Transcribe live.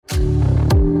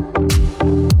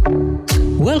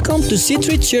Welcome to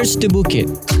C3 Church The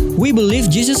Bukit. We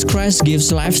believe Jesus Christ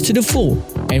gives life to the full,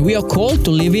 and we are called to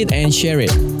live it and share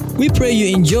it. We pray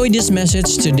you enjoy this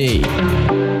message today.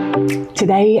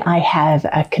 Today I have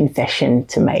a confession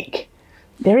to make.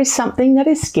 There is something that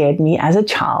has scared me as a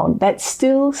child that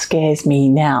still scares me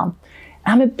now.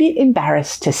 I'm a bit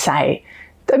embarrassed to say,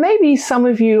 though maybe some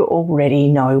of you already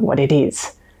know what it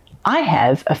is. I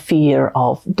have a fear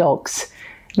of dogs.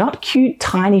 Not cute,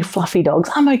 tiny, fluffy dogs.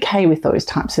 I'm okay with those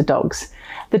types of dogs.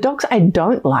 The dogs I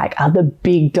don't like are the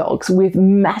big dogs with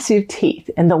massive teeth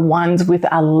and the ones with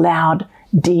a loud,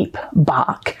 deep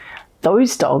bark.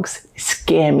 Those dogs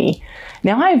scare me.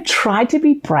 Now, I've tried to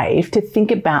be brave to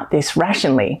think about this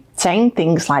rationally, saying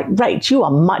things like, Rach, you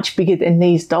are much bigger than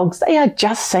these dogs. They are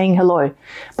just saying hello.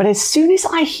 But as soon as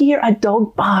I hear a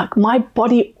dog bark, my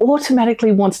body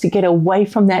automatically wants to get away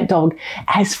from that dog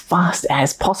as fast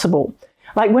as possible.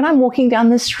 Like when I'm walking down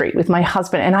the street with my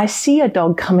husband and I see a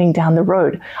dog coming down the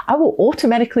road, I will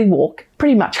automatically walk,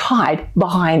 pretty much hide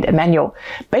behind Emmanuel.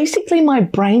 Basically, my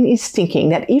brain is thinking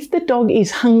that if the dog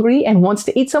is hungry and wants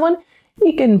to eat someone,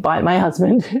 he can bite my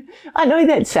husband. I know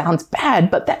that sounds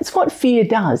bad, but that's what fear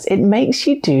does. It makes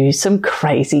you do some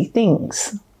crazy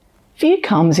things. Fear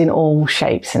comes in all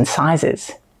shapes and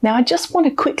sizes. Now, I just want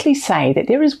to quickly say that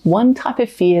there is one type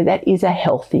of fear that is a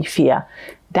healthy fear.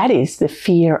 That is the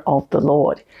fear of the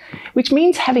Lord, which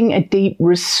means having a deep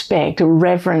respect,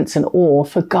 reverence, and awe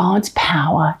for God's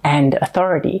power and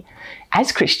authority.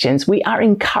 As Christians, we are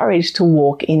encouraged to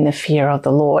walk in the fear of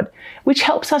the Lord, which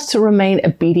helps us to remain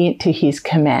obedient to His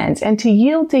commands and to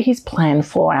yield to His plan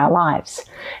for our lives.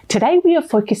 Today, we are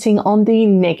focusing on the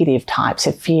negative types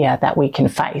of fear that we can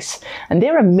face. And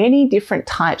there are many different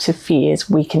types of fears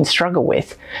we can struggle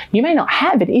with. You may not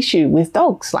have an issue with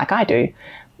dogs like I do,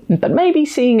 but maybe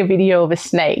seeing a video of a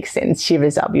snake sends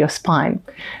shivers up your spine.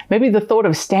 Maybe the thought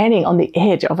of standing on the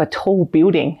edge of a tall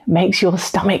building makes your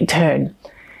stomach turn.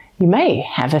 You may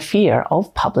have a fear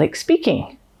of public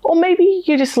speaking. Or maybe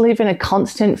you just live in a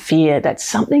constant fear that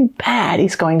something bad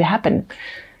is going to happen.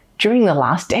 During the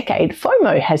last decade,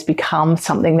 FOMO has become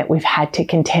something that we've had to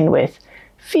contend with.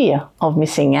 Fear of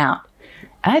missing out.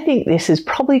 And I think this is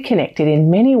probably connected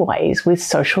in many ways with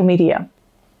social media,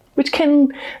 which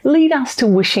can lead us to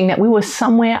wishing that we were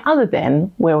somewhere other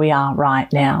than where we are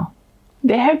right now.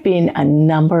 There have been a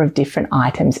number of different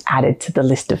items added to the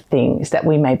list of things that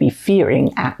we may be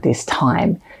fearing at this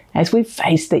time as we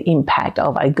face the impact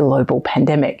of a global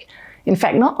pandemic. In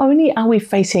fact, not only are we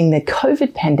facing the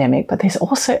COVID pandemic, but there's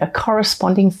also a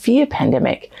corresponding fear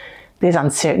pandemic. There's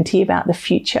uncertainty about the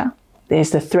future. There's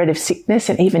the threat of sickness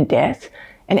and even death,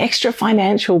 and extra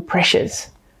financial pressures.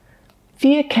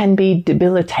 Fear can be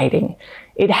debilitating.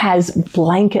 It has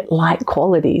blanket-like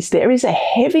qualities. There is a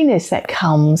heaviness that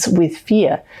comes with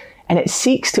fear, and it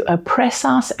seeks to oppress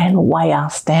us and weigh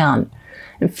us down.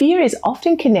 And fear is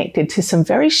often connected to some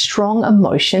very strong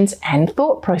emotions and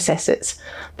thought processes.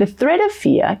 The threat of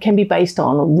fear can be based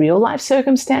on real-life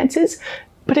circumstances,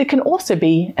 but it can also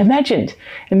be imagined.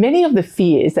 And many of the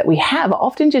fears that we have are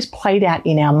often just played out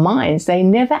in our minds. They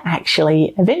never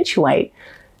actually eventuate.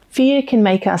 Fear can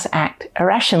make us act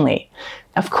irrationally.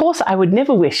 Of course, I would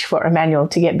never wish for Emmanuel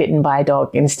to get bitten by a dog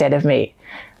instead of me.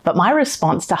 But my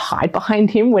response to hide behind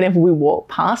him whenever we walk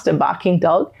past a barking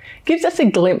dog gives us a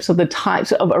glimpse of the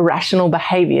types of irrational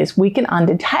behaviors we can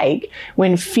undertake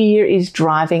when fear is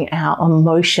driving our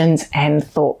emotions and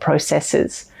thought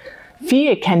processes.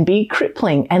 Fear can be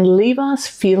crippling and leave us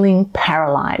feeling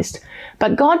paralyzed.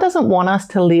 But God doesn't want us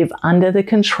to live under the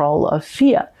control of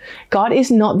fear. God is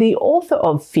not the author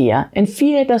of fear, and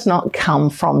fear does not come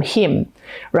from Him.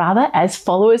 Rather, as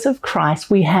followers of Christ,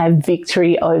 we have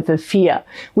victory over fear.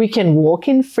 We can walk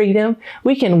in freedom,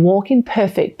 we can walk in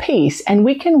perfect peace, and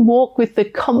we can walk with the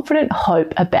confident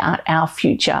hope about our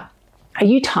future. Are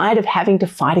you tired of having to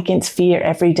fight against fear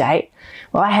every day?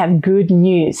 Well, I have good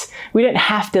news. We don't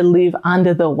have to live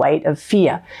under the weight of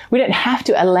fear. We don't have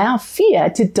to allow fear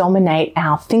to dominate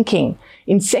our thinking.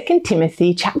 In 2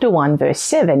 Timothy chapter 1, verse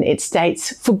 7, it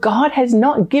states, "For God has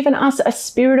not given us a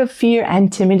spirit of fear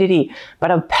and timidity,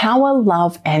 but of power,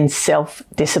 love, and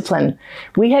self-discipline."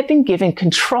 We have been given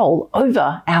control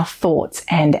over our thoughts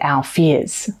and our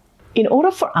fears. In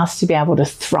order for us to be able to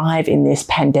thrive in this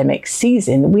pandemic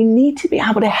season, we need to be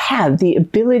able to have the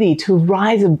ability to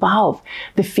rise above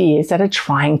the fears that are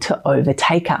trying to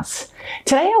overtake us.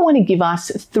 Today, I want to give us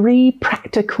 3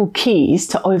 practical keys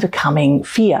to overcoming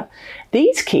fear.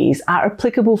 These keys are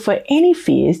applicable for any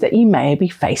fears that you may be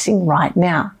facing right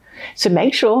now. So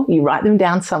make sure you write them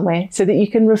down somewhere so that you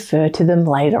can refer to them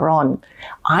later on.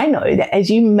 I know that as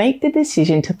you make the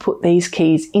decision to put these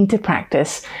keys into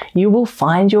practice, you will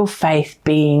find your faith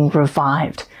being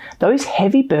revived. Those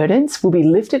heavy burdens will be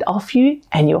lifted off you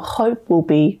and your hope will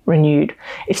be renewed.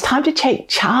 It's time to take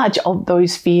charge of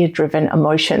those fear-driven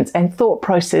emotions and thought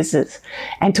processes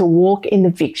and to walk in the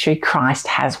victory Christ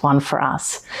has won for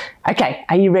us. Okay,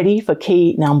 are you ready for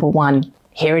key number 1?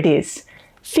 Here it is.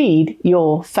 Feed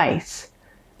your faith.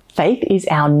 Faith is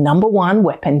our number 1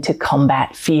 weapon to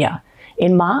combat fear.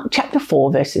 In Mark chapter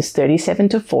 4, verses 37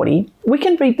 to 40, we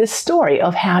can read the story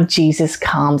of how Jesus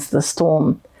calms the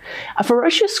storm. A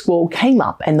ferocious squall came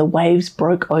up and the waves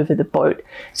broke over the boat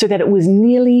so that it was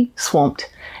nearly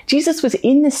swamped. Jesus was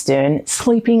in the stern,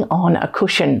 sleeping on a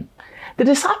cushion. The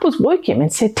disciples woke him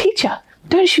and said, "Teacher,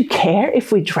 don't you care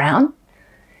if we drown?"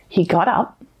 He got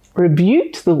up,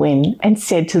 rebuked the wind, and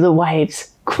said to the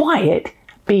waves, "Quiet,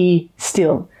 be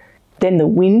still." Then the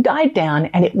wind died down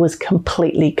and it was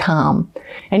completely calm.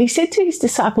 And he said to his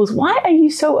disciples, "Why are you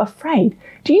so afraid?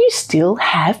 Do you still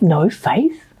have no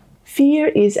faith?" Fear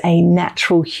is a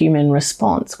natural human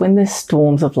response when the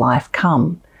storms of life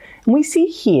come. And we see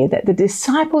here that the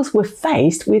disciples were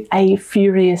faced with a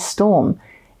furious storm,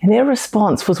 and their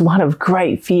response was one of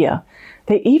great fear.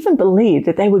 They even believed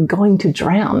that they were going to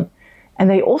drown, and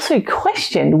they also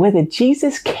questioned whether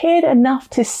Jesus cared enough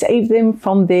to save them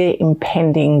from their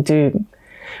impending doom.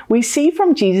 We see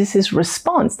from Jesus'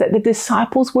 response that the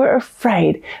disciples were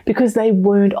afraid because they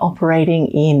weren't operating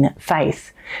in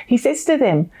faith. He says to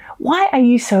them, "Why are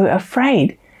you so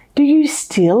afraid? Do you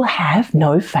still have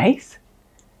no faith?"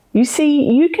 You see,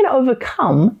 you can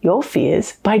overcome your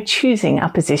fears by choosing a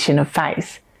position of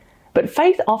faith. But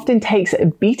faith often takes a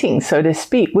beating, so to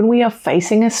speak, when we are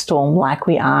facing a storm like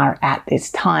we are at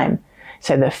this time.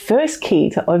 So the first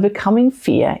key to overcoming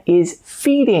fear is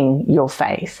feeding your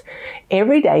faith.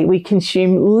 Every day we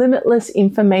consume limitless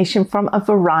information from a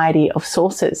variety of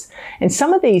sources. And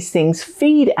some of these things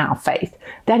feed our faith.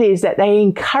 That is, that they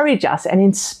encourage us and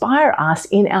inspire us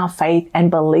in our faith and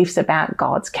beliefs about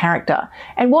God's character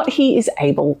and what He is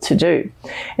able to do.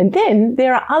 And then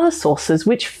there are other sources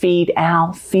which feed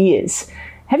our fears.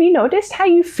 Have you noticed how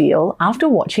you feel after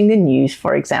watching the news,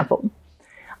 for example?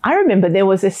 I remember there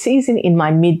was a season in my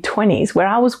mid-20s where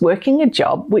I was working a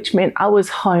job which meant I was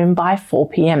home by 4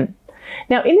 p.m.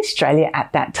 Now in Australia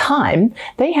at that time,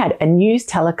 they had a news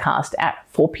telecast at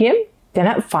 4 p.m, then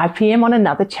at 5 p.m. on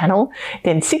another channel,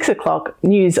 then 6 o'clock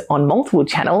news on multiple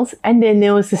channels, and then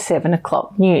there was the 7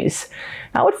 o'clock news.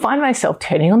 I would find myself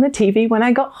turning on the TV when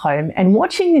I got home and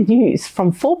watching the news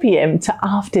from 4 p.m. to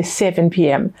after 7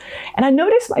 p.m. And I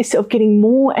noticed myself getting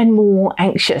more and more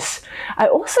anxious. I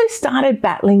also started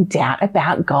battling doubt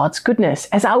about God's goodness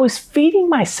as I was feeding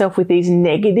myself with these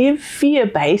negative,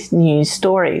 fear-based news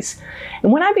stories.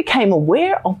 And when I became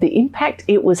aware of the impact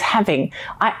it was having,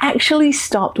 I actually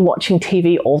stopped watching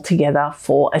TV altogether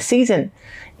for a season.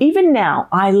 Even now,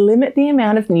 I limit the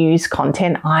amount of news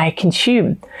content I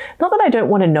consume. Not that I don't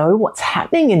want to know what's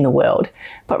happening in the world,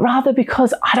 but rather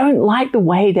because I don't like the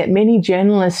way that many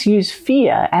journalists use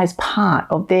fear as part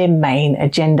of their main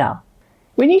agenda.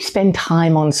 When you spend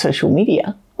time on social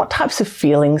media, what types of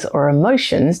feelings or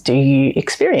emotions do you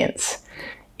experience?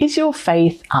 Is your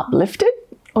faith uplifted,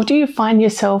 or do you find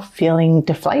yourself feeling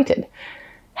deflated?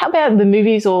 How about the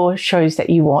movies or shows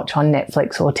that you watch on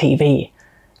Netflix or TV?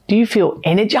 Do you feel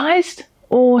energized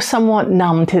or somewhat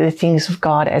numb to the things of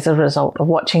God as a result of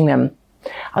watching them?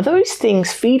 Are those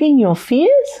things feeding your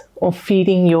fears or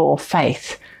feeding your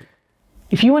faith?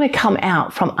 If you want to come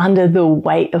out from under the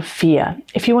weight of fear,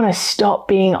 if you want to stop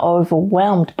being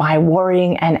overwhelmed by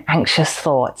worrying and anxious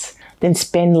thoughts, then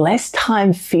spend less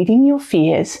time feeding your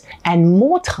fears and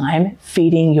more time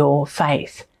feeding your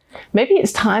faith. Maybe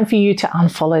it's time for you to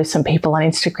unfollow some people on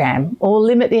Instagram or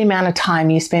limit the amount of time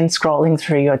you spend scrolling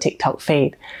through your TikTok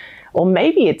feed. Or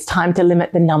maybe it's time to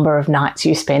limit the number of nights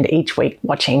you spend each week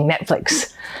watching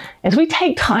Netflix. As we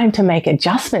take time to make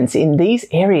adjustments in these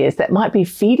areas that might be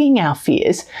feeding our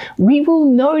fears, we will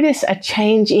notice a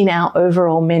change in our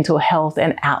overall mental health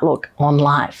and outlook on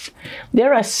life.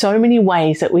 There are so many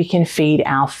ways that we can feed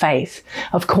our faith.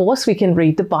 Of course, we can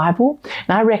read the Bible,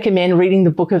 and I recommend reading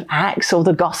the book of Acts or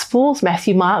the Gospels,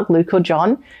 Matthew, Mark, Luke, or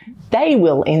John. They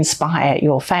will inspire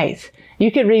your faith.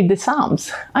 You could read the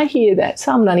Psalms. I hear that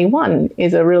Psalm 91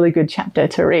 is a really good chapter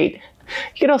to read.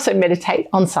 You could also meditate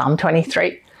on Psalm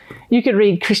 23. You could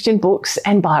read Christian books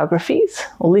and biographies,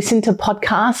 or listen to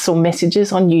podcasts or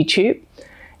messages on YouTube.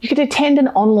 You could attend an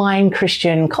online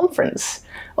Christian conference,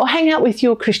 or hang out with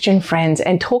your Christian friends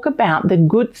and talk about the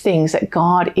good things that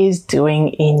God is doing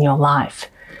in your life.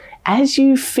 As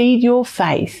you feed your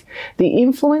faith, the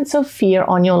influence of fear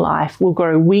on your life will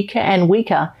grow weaker and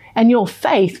weaker, and your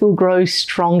faith will grow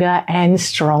stronger and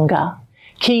stronger.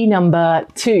 Key number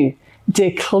 2,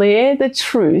 declare the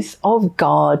truth of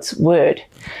God's word.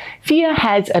 Fear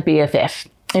has a BFF.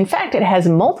 In fact, it has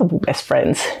multiple best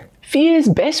friends. Fear's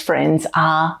best friends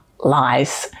are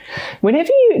lies. Whenever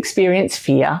you experience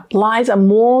fear, lies are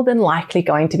more than likely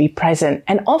going to be present,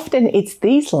 and often it's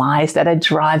these lies that are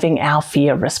driving our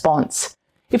fear response.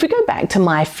 If we go back to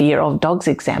my fear of dogs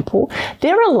example,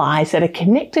 there are lies that are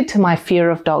connected to my fear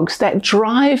of dogs that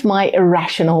drive my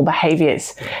irrational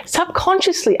behaviors.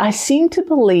 Subconsciously, I seem to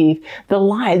believe the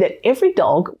lie that every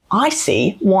dog I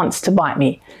see wants to bite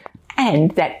me, and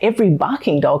that every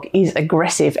barking dog is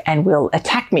aggressive and will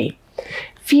attack me.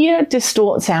 Fear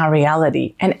distorts our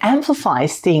reality and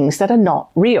amplifies things that are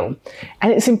not real.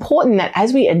 And it's important that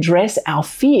as we address our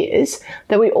fears,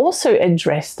 that we also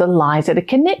address the lies that are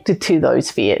connected to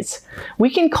those fears.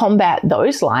 We can combat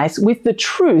those lies with the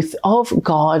truth of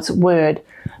God's word.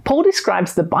 Paul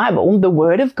describes the Bible, the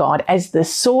Word of God, as the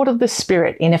sword of the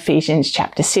Spirit in Ephesians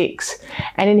chapter 6.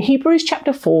 And in Hebrews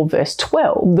chapter 4, verse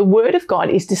 12, the Word of God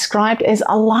is described as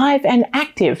alive and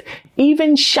active,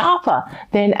 even sharper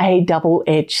than a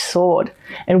double-edged sword.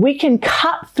 And we can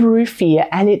cut through fear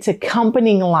and its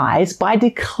accompanying lies by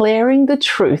declaring the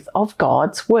truth of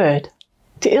God's Word.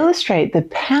 To illustrate the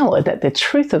power that the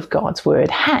truth of God's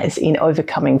Word has in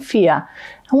overcoming fear,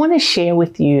 I want to share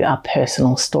with you a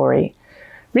personal story.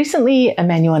 Recently,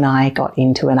 Emmanuel and I got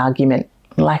into an argument.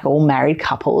 Like all married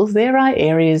couples, there are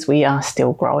areas we are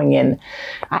still growing in.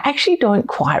 I actually don't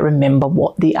quite remember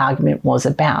what the argument was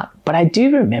about, but I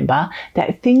do remember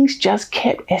that things just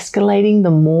kept escalating the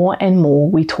more and more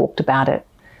we talked about it.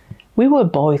 We were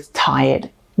both tired,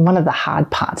 one of the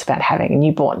hard parts about having a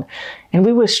newborn, and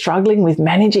we were struggling with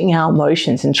managing our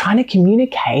emotions and trying to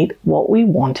communicate what we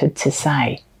wanted to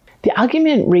say. The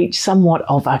argument reached somewhat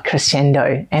of a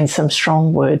crescendo and some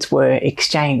strong words were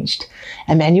exchanged.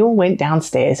 Emmanuel went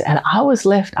downstairs and I was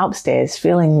left upstairs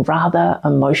feeling rather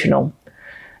emotional.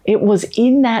 It was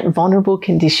in that vulnerable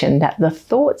condition that the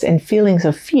thoughts and feelings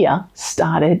of fear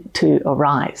started to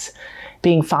arise.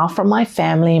 Being far from my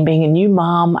family and being a new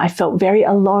mom, I felt very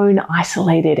alone,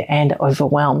 isolated, and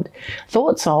overwhelmed.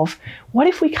 Thoughts of, what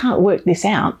if we can't work this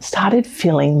out, started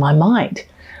filling my mind.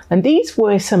 And these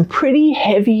were some pretty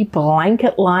heavy,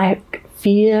 blanket-like,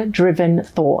 fear-driven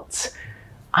thoughts.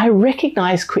 I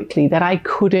recognized quickly that I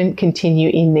couldn't continue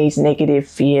in these negative,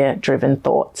 fear-driven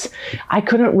thoughts. I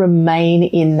couldn't remain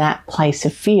in that place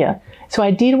of fear. So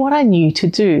I did what I knew to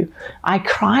do. I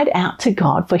cried out to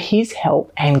God for His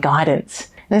help and guidance.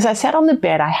 And as I sat on the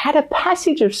bed, I had a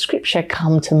passage of scripture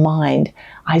come to mind,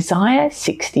 Isaiah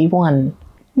 61.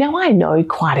 Now, I know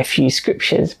quite a few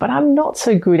scriptures, but I'm not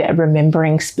so good at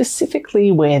remembering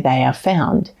specifically where they are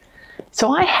found.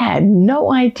 So I had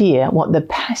no idea what the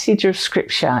passage of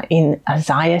scripture in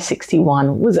Isaiah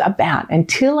 61 was about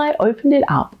until I opened it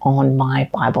up on my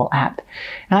Bible app.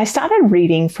 And I started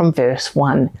reading from verse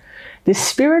 1. The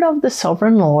Spirit of the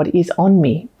Sovereign Lord is on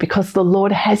me, because the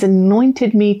Lord has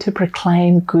anointed me to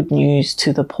proclaim good news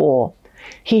to the poor.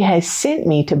 He has sent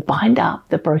me to bind up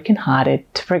the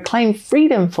brokenhearted, to proclaim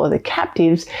freedom for the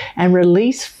captives and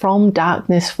release from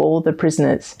darkness for the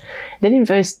prisoners. Then in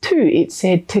verse 2, it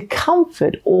said, to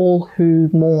comfort all who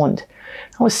mourned.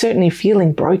 I was certainly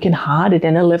feeling brokenhearted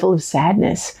and a level of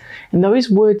sadness. And those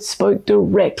words spoke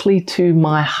directly to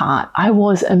my heart. I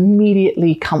was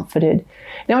immediately comforted.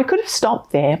 Now, I could have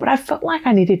stopped there, but I felt like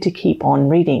I needed to keep on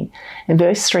reading. In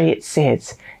verse 3, it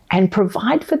says, and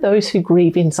provide for those who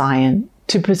grieve in Zion,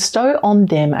 to bestow on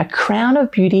them a crown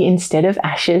of beauty instead of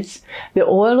ashes, the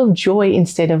oil of joy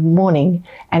instead of mourning,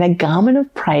 and a garment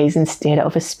of praise instead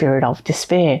of a spirit of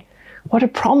despair. What a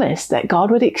promise that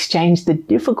God would exchange the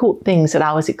difficult things that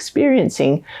I was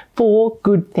experiencing for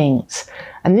good things.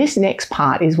 And this next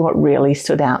part is what really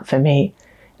stood out for me.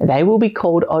 They will be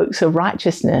called oaks of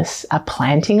righteousness, a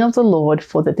planting of the Lord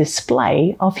for the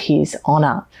display of His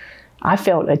honor. I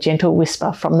felt a gentle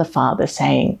whisper from the Father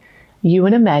saying, you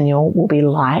and Emmanuel will be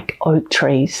like oak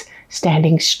trees,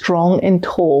 standing strong and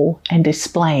tall and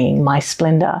displaying my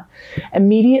splendor.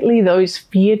 Immediately, those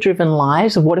fear-driven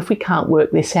lies of what if we can't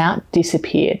work this out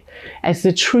disappeared. As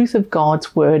the truth of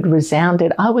God's word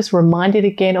resounded, I was reminded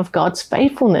again of God's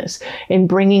faithfulness in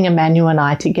bringing Emmanuel and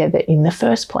I together in the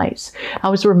first place. I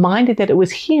was reminded that it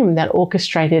was Him that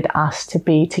orchestrated us to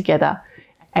be together.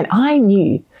 And I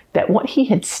knew that what He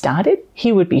had started,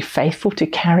 He would be faithful to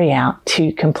carry out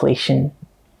to completion.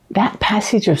 That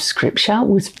passage of scripture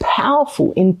was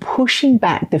powerful in pushing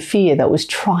back the fear that was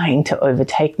trying to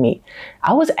overtake me.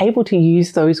 I was able to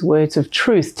use those words of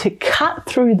truth to cut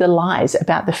through the lies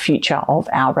about the future of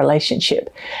our relationship,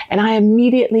 and I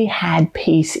immediately had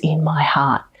peace in my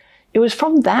heart. It was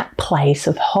from that place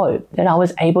of hope that I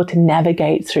was able to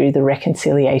navigate through the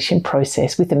reconciliation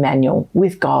process with Emmanuel,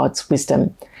 with God's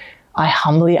wisdom. I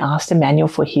humbly asked Emmanuel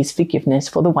for his forgiveness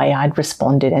for the way I'd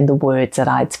responded and the words that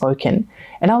I'd spoken.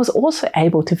 And I was also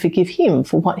able to forgive him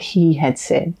for what he had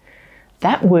said.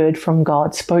 That word from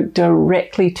God spoke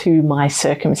directly to my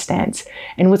circumstance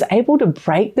and was able to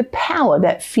break the power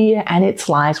that fear and its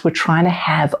lies were trying to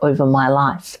have over my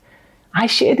life. I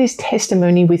share this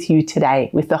testimony with you today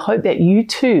with the hope that you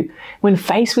too, when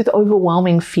faced with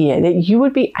overwhelming fear, that you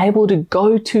would be able to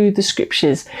go to the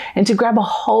scriptures and to grab a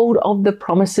hold of the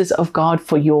promises of God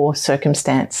for your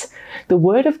circumstance. The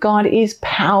word of God is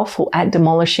powerful at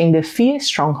demolishing the fear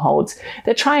strongholds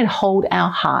that try and hold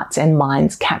our hearts and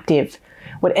minds captive.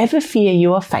 Whatever fear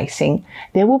you are facing,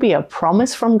 there will be a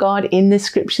promise from God in the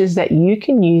scriptures that you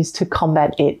can use to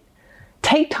combat it.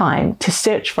 Take time to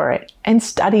search for it and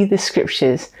study the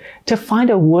scriptures to find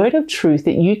a word of truth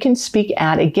that you can speak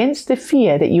out against the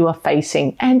fear that you are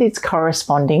facing and its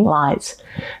corresponding lies.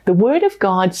 The word of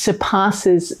God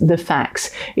surpasses the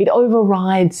facts. It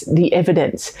overrides the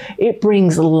evidence. It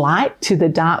brings light to the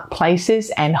dark places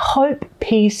and hope,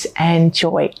 peace, and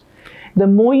joy. The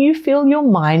more you fill your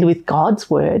mind with God's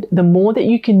word, the more that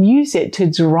you can use it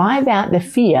to drive out the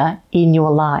fear in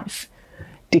your life.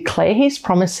 Declare his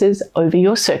promises over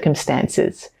your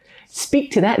circumstances.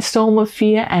 Speak to that storm of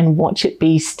fear and watch it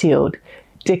be stilled.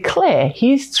 Declare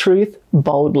his truth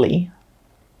boldly.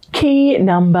 Key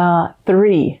number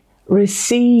 3,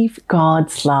 receive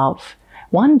God's love.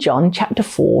 1 John chapter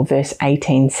 4 verse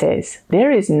 18 says, "There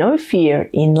is no fear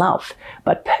in love,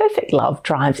 but perfect love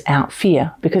drives out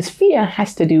fear, because fear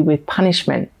has to do with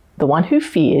punishment. The one who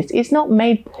fears is not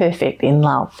made perfect in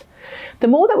love." The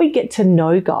more that we get to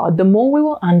know God, the more we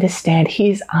will understand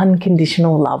his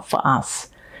unconditional love for us.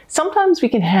 Sometimes we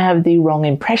can have the wrong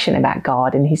impression about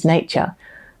God and his nature.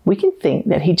 We can think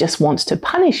that he just wants to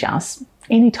punish us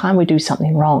anytime we do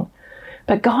something wrong.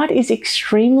 But God is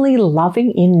extremely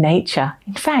loving in nature.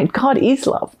 In fact, God is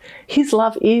love. His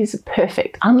love is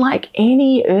perfect, unlike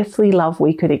any earthly love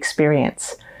we could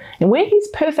experience. And where his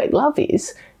perfect love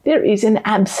is, there is an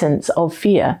absence of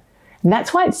fear. And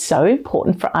that's why it's so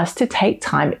important for us to take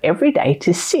time every day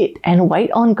to sit and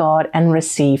wait on God and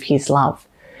receive his love.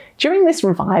 During this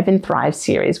Revive and Thrive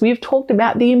series, we have talked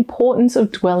about the importance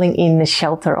of dwelling in the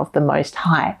shelter of the Most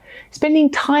High, spending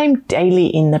time daily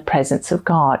in the presence of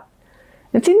God.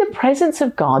 It's in the presence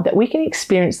of God that we can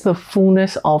experience the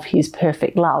fullness of his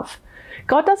perfect love.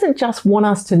 God doesn't just want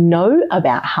us to know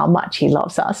about how much he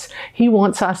loves us. He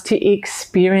wants us to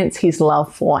experience his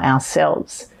love for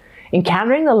ourselves.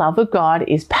 Encountering the love of God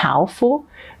is powerful,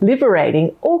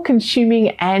 liberating, all-consuming,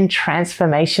 and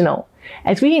transformational.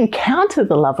 As we encounter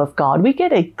the love of God, we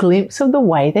get a glimpse of the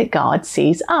way that God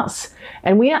sees us,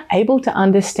 and we are able to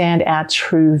understand our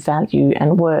true value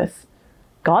and worth.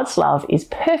 God's love is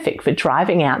perfect for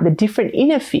driving out the different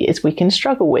inner fears we can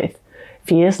struggle with.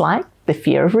 Fears like the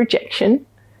fear of rejection,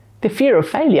 the fear of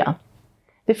failure,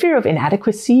 the fear of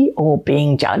inadequacy or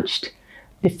being judged,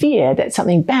 the fear that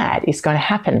something bad is going to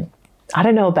happen. I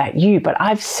don't know about you, but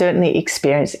I've certainly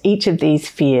experienced each of these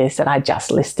fears that I just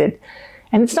listed.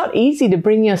 And it's not easy to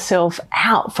bring yourself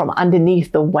out from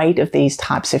underneath the weight of these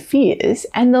types of fears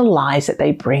and the lies that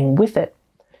they bring with it.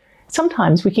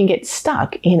 Sometimes we can get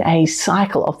stuck in a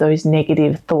cycle of those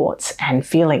negative thoughts and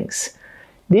feelings.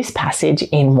 This passage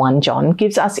in 1 John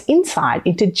gives us insight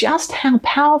into just how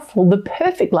powerful the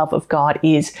perfect love of God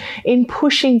is in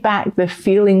pushing back the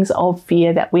feelings of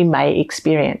fear that we may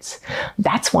experience.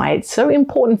 That's why it's so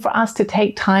important for us to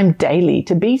take time daily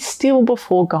to be still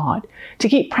before God, to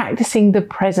keep practicing the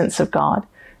presence of God,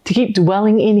 to keep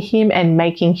dwelling in him and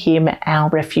making him our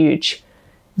refuge.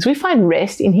 As we find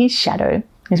rest in his shadow,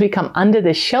 as we come under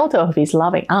the shelter of his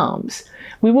loving arms,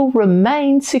 we will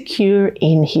remain secure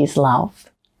in his love.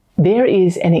 There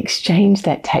is an exchange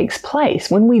that takes place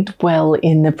when we dwell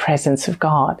in the presence of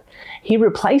God. He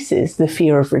replaces the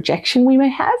fear of rejection we may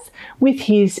have with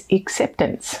his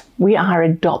acceptance. We are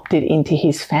adopted into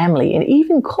his family and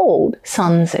even called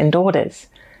sons and daughters.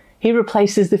 He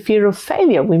replaces the fear of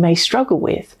failure we may struggle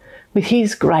with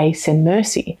his grace and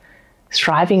mercy.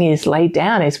 Striving is laid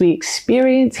down as we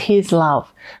experience his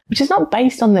love, which is not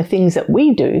based on the things that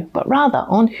we do, but rather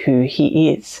on who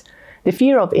he is. The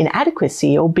fear of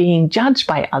inadequacy or being judged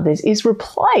by others is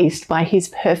replaced by his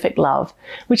perfect love,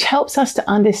 which helps us to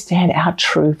understand our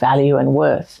true value and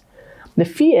worth. The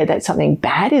fear that something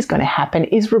bad is going to happen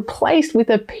is replaced with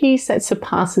a peace that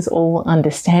surpasses all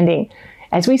understanding,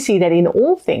 as we see that in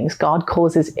all things, God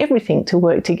causes everything to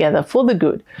work together for the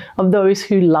good of those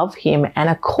who love Him and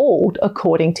are called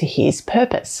according to His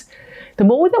purpose. The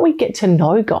more that we get to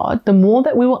know God, the more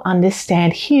that we will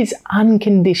understand His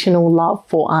unconditional love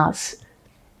for us.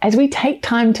 As we take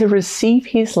time to receive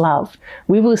His love,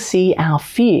 we will see our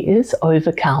fears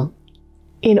overcome.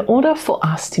 In order for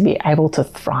us to be able to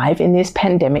thrive in this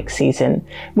pandemic season,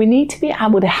 we need to be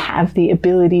able to have the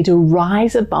ability to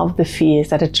rise above the fears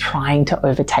that are trying to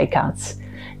overtake us.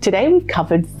 Today we've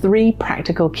covered 3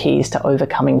 practical keys to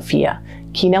overcoming fear.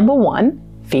 Key number 1,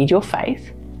 feed your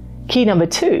faith. Key number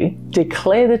 2,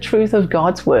 declare the truth of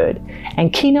God's word.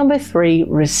 And key number 3,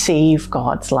 receive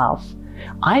God's love.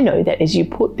 I know that as you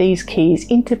put these keys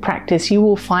into practice, you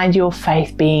will find your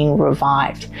faith being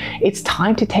revived. It's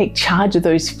time to take charge of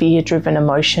those fear-driven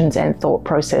emotions and thought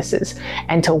processes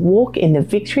and to walk in the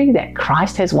victory that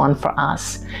Christ has won for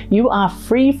us. You are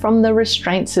free from the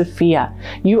restraints of fear.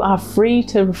 You are free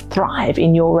to thrive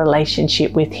in your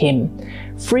relationship with Him,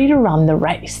 free to run the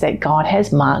race that God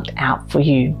has marked out for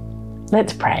you.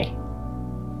 Let's pray.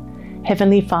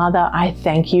 Heavenly Father, I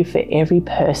thank you for every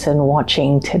person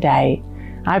watching today.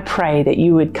 I pray that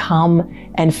you would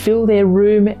come and fill their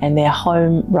room and their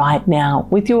home right now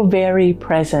with your very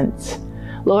presence.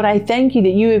 Lord, I thank you that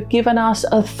you have given us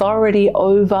authority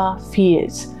over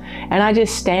fears. And I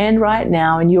just stand right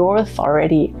now in your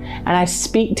authority and I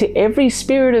speak to every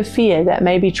spirit of fear that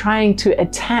may be trying to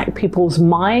attack people's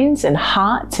minds and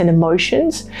hearts and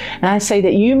emotions. And I say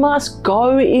that you must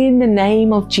go in the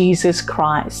name of Jesus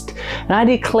Christ. And I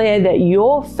declare that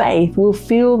your faith will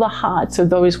fill the hearts of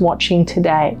those watching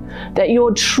today, that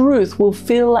your truth will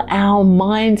fill our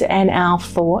minds and our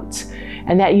thoughts,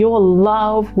 and that your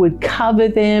love would cover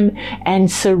them and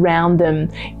surround them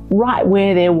right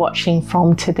where they're watching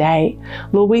from today.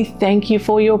 Lord, we thank you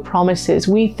for your promises.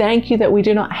 We thank you that we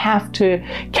do not have to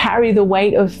carry the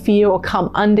weight of fear or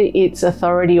come under its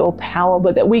authority or power,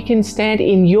 but that we can stand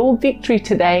in your victory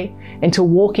today and to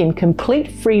walk in complete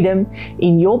freedom,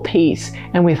 in your peace,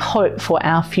 and with hope for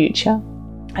our future.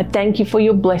 I thank you for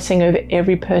your blessing over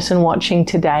every person watching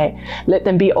today. Let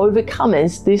them be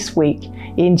overcomers this week.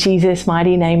 In Jesus'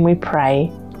 mighty name we pray.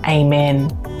 Amen.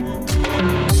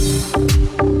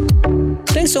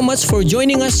 Thanks so much for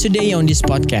joining us today on this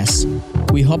podcast.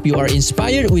 We hope you are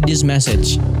inspired with this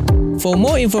message. For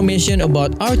more information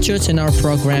about our church and our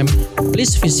program,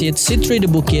 please visit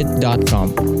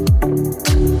c3thebukit.com.